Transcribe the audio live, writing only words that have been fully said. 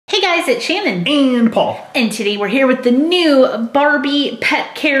Hey guys, it's Shannon. And Paul. And today we're here with the new Barbie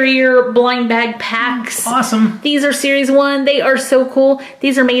pet carrier blind bag packs. Awesome. These are series 1. They are so cool.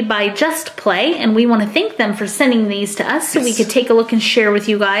 These are made by Just Play, and we want to thank them for sending these to us so we could take a look and share with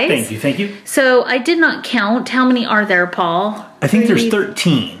you guys. Thank you, thank you. So I did not count. How many are there, Paul? I think there's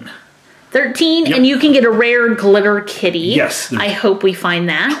 13. 13, Yep. and you can get a rare glitter kitty. Yes. I hope we find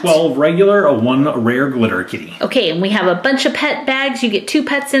that. 12 regular, one rare glitter kitty. Okay, and we have a bunch of pet bags. You get 2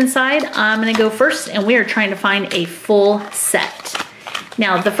 pets inside. I'm gonna go first, and we are trying to find a full set.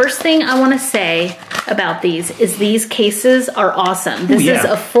 Now, the first thing I wanna say about these is these cases are awesome. This is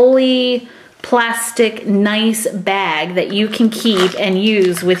a fully plastic, nice bag that you can keep and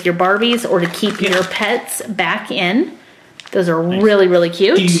use with your Barbies or to keep your pets back in. Those are really, really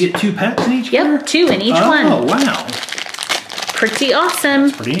cute. Do you get 2 pets in each one? Yep, 2 in each one. Oh, wow. Pretty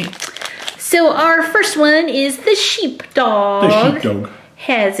awesome. Pretty neat. So our first one is the sheepdog. The sheepdog.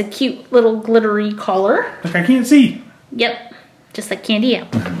 Has a cute little glittery collar. Look, I can't see. Yep, just like Candy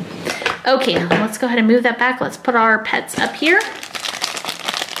Apple. Okay, let's go ahead and move that back. Let's put our pets up here.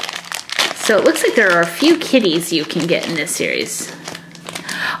 So it looks like there are a few kitties you can get in this series.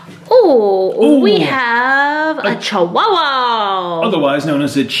 Oh, we have a Chihuahua. Otherwise known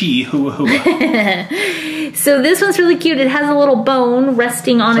as a Chihuahua. So this one's really cute. It has a little bone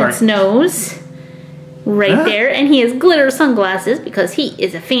resting on its nose. Right there. And he has glitter sunglasses because he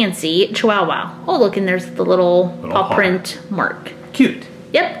is a fancy Chihuahua. Oh, look, and there's the little paw print mark. Cute.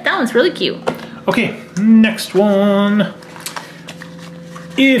 Yep, that one's really cute. Okay, next one.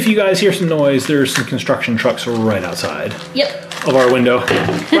 If you guys hear some noise, there's some construction trucks right outside. Yep. Of our window.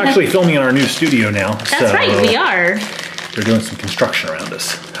 We're actually filming in our new studio now. That's right, we are. They're doing some construction around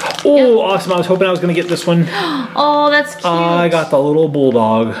us. Oh, awesome. I was hoping I was going to get this one. Oh, that's cute. I got the little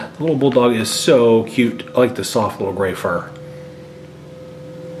bulldog. The little bulldog is so cute. I like the soft little gray fur.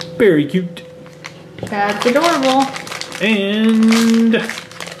 Very cute. That's adorable. And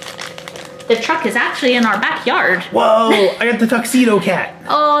the truck is actually in our backyard. whoa, I got the tuxedo cat.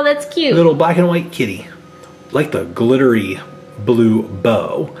 Oh, that's cute. Little black and white kitty. Like the glittery blue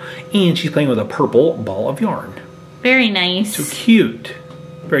bow. And she's playing with a purple ball of yarn. Very nice. So cute.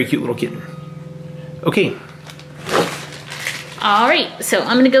 Very cute little kitten. Okay. All right, so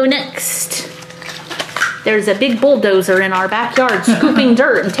I'm gonna go next. There's a big bulldozer in our backyard scooping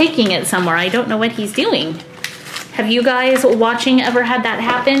dirt and taking it somewhere. I don't know what he's doing. Have you guys watching ever had that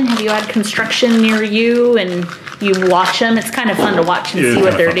happen? Have you had construction near you and you watch them? It's kind of fun to watch and see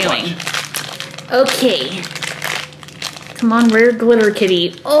what they're doing. Okay. Come on, rare glitter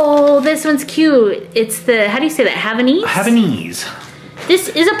kitty. Oh, this one's cute. It's the, how do you say that, Havanese? Havanese. This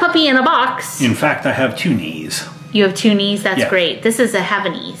is a puppy in a box. In fact, I have 2 knees. You have 2 knees? That's great. This is a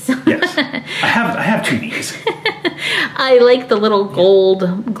Havanese. Yes. I have 2 knees. I like the little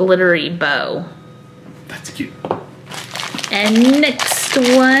gold glittery bow. That's cute. And next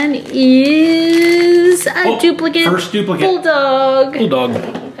one is a duplicate. First duplicate. Bulldog. Bulldog.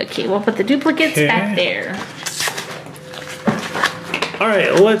 Okay, we'll put the duplicates back there. All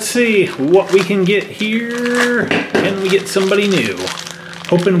right, let's see what we can get here. Can we get somebody new?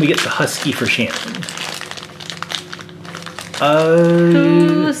 Hoping we get the husky for Shannon.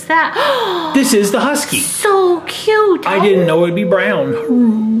 Who's that? This is the husky. So cute. I didn't know it'd be brown.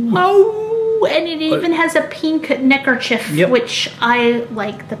 Oh, and it even has a pink neckerchief, which I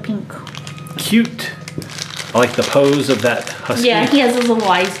like the pink. Cute. I like the pose of that husky. Yeah, he has his little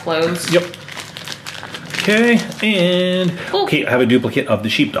eyes closed. Yep. Okay, and okay, I have a duplicate of the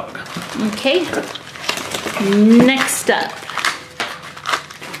sheepdog. Okay. Next up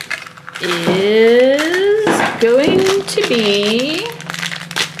is going to be.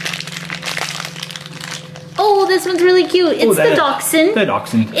 Oh, this one's really cute. It's the dachshund. The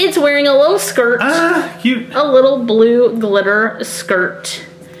dachshund. It's wearing a little skirt. Ah, cute. A little blue glitter skirt.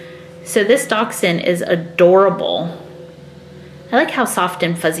 So this dachshund is adorable. I like how soft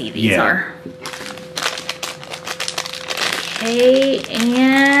and fuzzy these are. Okay,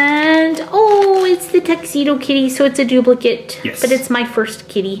 and oh, it's the tuxedo kitty, so it's a duplicate. Yes. But it's my first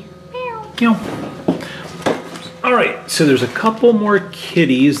kitty. Meow. All right, so there's a couple more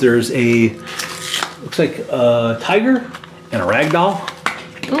kitties. There's a, looks like a tiger and a rag doll.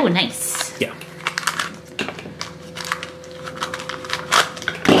 Oh, nice. Yeah.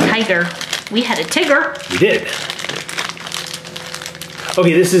 Tiger. We had a tiger. We did.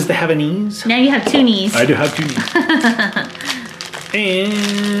 Okay, this is the Havanese. Now you have 2 knees. I do have 2 knees.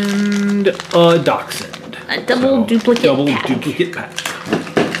 And a dachshund. A double duplicate pack.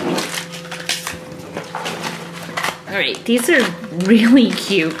 All right, these are really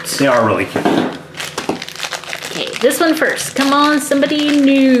cute. They are really cute. Okay, this one first. Come on, somebody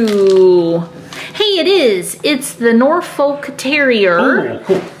new. Hey, it is. It's the Norfolk Terrier. Oh,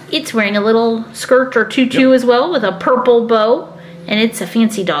 cool. It's wearing a little skirt or tutu as well with a purple bow. And it's a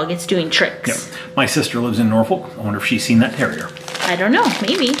fancy dog. It's doing tricks. Yep. My sister lives in Norfolk. I wonder if she's seen that terrier. I don't know.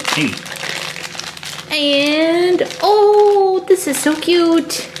 Maybe. Maybe. And, oh, this is so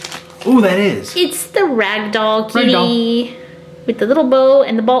cute. Oh, that is. It's the ragdoll kitty. With the little bow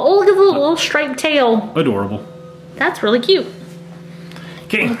and the ball. Oh, look at the little striped tail. Adorable. That's really cute.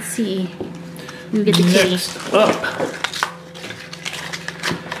 Okay. Let's see. You get the kitty. Next up.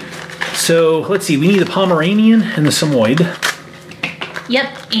 So, let's see. We need the Pomeranian and the Samoyed.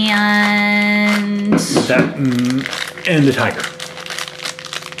 Yep, and... That, and the tiger.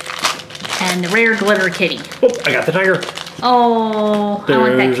 And the rare glitter kitty. Oh, I got the tiger. Oh, I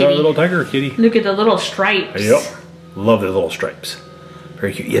want that There's kitty. our little tiger kitty. Look at the little stripes. Yep. Love the little stripes.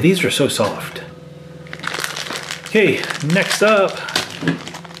 Very cute. Yeah, these are so soft. Okay, next up.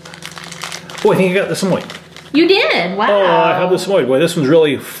 Oh, I think I got the Samoyed. You did? Wow. Oh, I have the Samoyed. Boy, this one's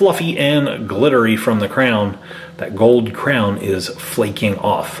really fluffy and glittery from the crown. That gold crown is flaking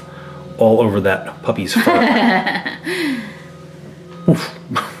off all over that puppy's fur. Oof.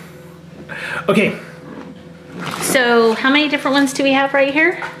 Okay. So, how many different ones do we have right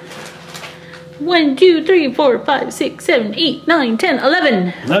here? 1, 2, 3, 4, 5, 6, 7, 8, 9, 10,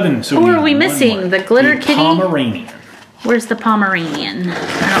 11. 11. So who are we missing? The glitter kitty? Pomeranian. Where's the Pomeranian?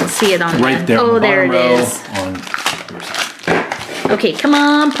 I don't see it on there. Right there. Oh, there it is. On your side. Okay, come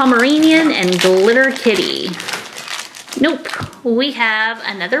on, Pomeranian and glitter kitty. Nope. We have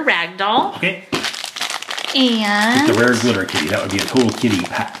another ragdoll. Okay. And... It's the rare glitter kitty. That would be a total kitty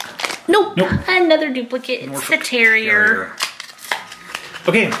pack. Nope. Nope. Another duplicate. It's Norfolk the terrier.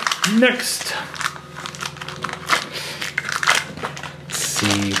 Okay, next. Let's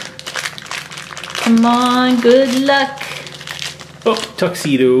see. Come on, good luck. Oh,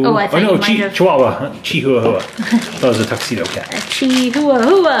 tuxedo. Oh, I thought no, you might have... Chihuahua. Chihuahua. That was a tuxedo cat. A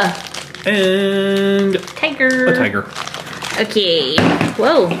chihuahua. And Tiger. a tiger. Okay.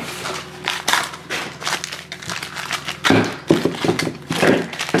 Whoa.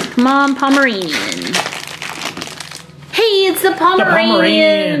 Come on, Pomeranian. Hey, it's the Pomeranian. The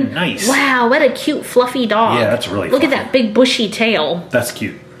Pomeranian. Nice. Wow, what a cute fluffy dog. Yeah, that's really Look fluffy. at that big bushy tail. That's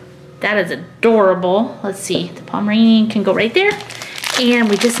cute. That is adorable. Let's see. The Pomeranian can go right there. And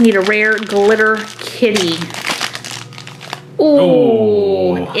we just need a rare glitter kitty. Ooh,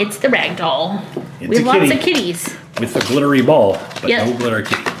 Oh. it's the ragdoll. It's We have a lots kitty. of kitties. With the glittery ball, but Yep. no glitter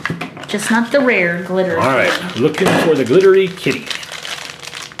kitty. Just not the rare glitter All right, kitty. looking for the glittery kitty.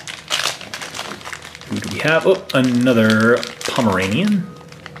 Who do we have? Oh, another Pomeranian.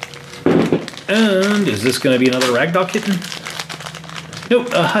 And is this going to be another ragdoll kitten?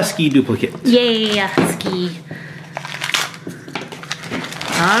 Nope, a husky duplicate. Yay, a husky.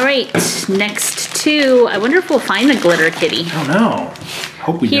 All right, next two. I wonder if we'll find the glitter kitty. I don't know.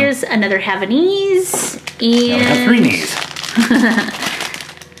 Hope we Here's another Havanese. don't. Now we have And 3 knees.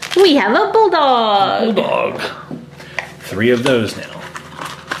 we have a bulldog. Bulldog. 3 of those now.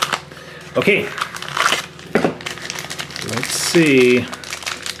 Okay. Let's see.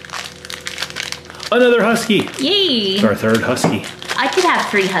 Another husky. Yay. It's our 3rd husky. I could have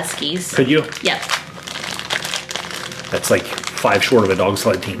 3 huskies. Could you? Yep. That's like 5 short of a dog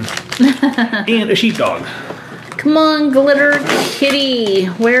sled team. And a sheepdog. Come on, glitter kitty.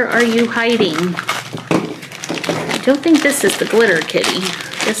 Where are you hiding? I don't think this is the glitter kitty.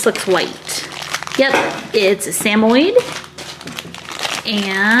 This looks white. Yep, it's a Samoyed.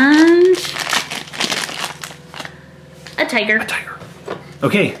 And a tiger. A tiger.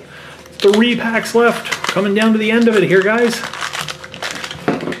 Okay. 3 packs left. Coming down to the end of it here, guys.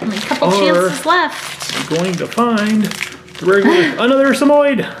 Only a couple chances left. I'm going to find the regular... another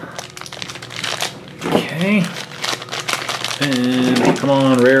Samoyed. Okay. And come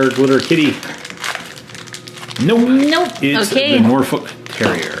on, rare glitter kitty. Nope. Nope. It's Okay. the Norfolk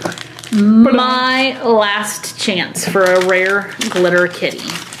Terrier. My last chance for a rare glitter kitty.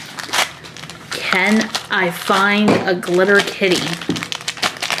 Can I find a glitter kitty?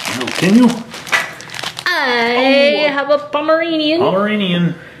 Oh, can you? I have a Pomeranian.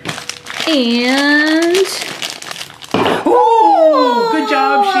 Pomeranian. And Oh, good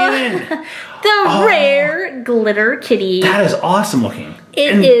job, Shannon. the rare glitter kitty. That is awesome looking.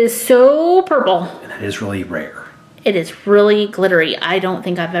 It is so purple. And that is really rare. It is really glittery. I don't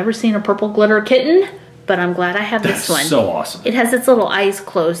think I've ever seen a purple glitter kitten, but I'm glad I have That's this one. so awesome. It has its little eyes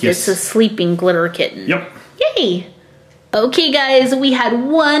closed. Yes. It's a sleeping glitter kitten. Yep. Yay! Okay guys, we had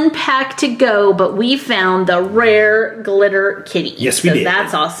one pack to go, but we found the rare glitter kitty. Yes, we did.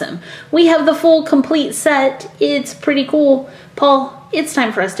 That's awesome. We have the full complete set. It's pretty cool. Paul, it's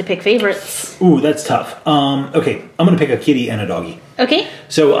time for us to pick favorites. Ooh, that's tough. Okay, I'm gonna pick a kitty and a doggy. Okay.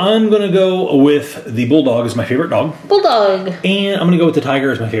 So I'm gonna go with the bulldog as my favorite dog. Bulldog. And I'm gonna go with the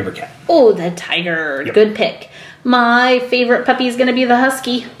tiger as my favorite cat. Oh, the tiger. Yep. Good pick. My favorite puppy is gonna be the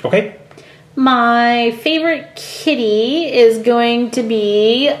husky. Okay. My favorite kitty is going to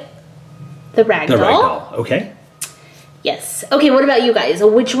be the ragdoll. The ragdoll, okay. Yes. Okay, what about you guys?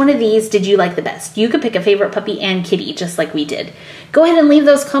 Which one of these did you like the best? You could pick a favorite puppy and kitty, just like we did. Go ahead and leave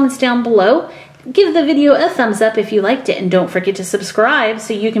those comments down below. Give the video a thumbs up if you liked it, and don't forget to subscribe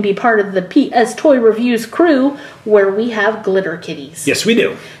so you can be part of the PS Toy Reviews crew where we have glitter kitties. Yes, we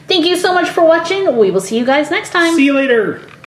do. Thank you so much for watching. We will see you guys next time. See you later.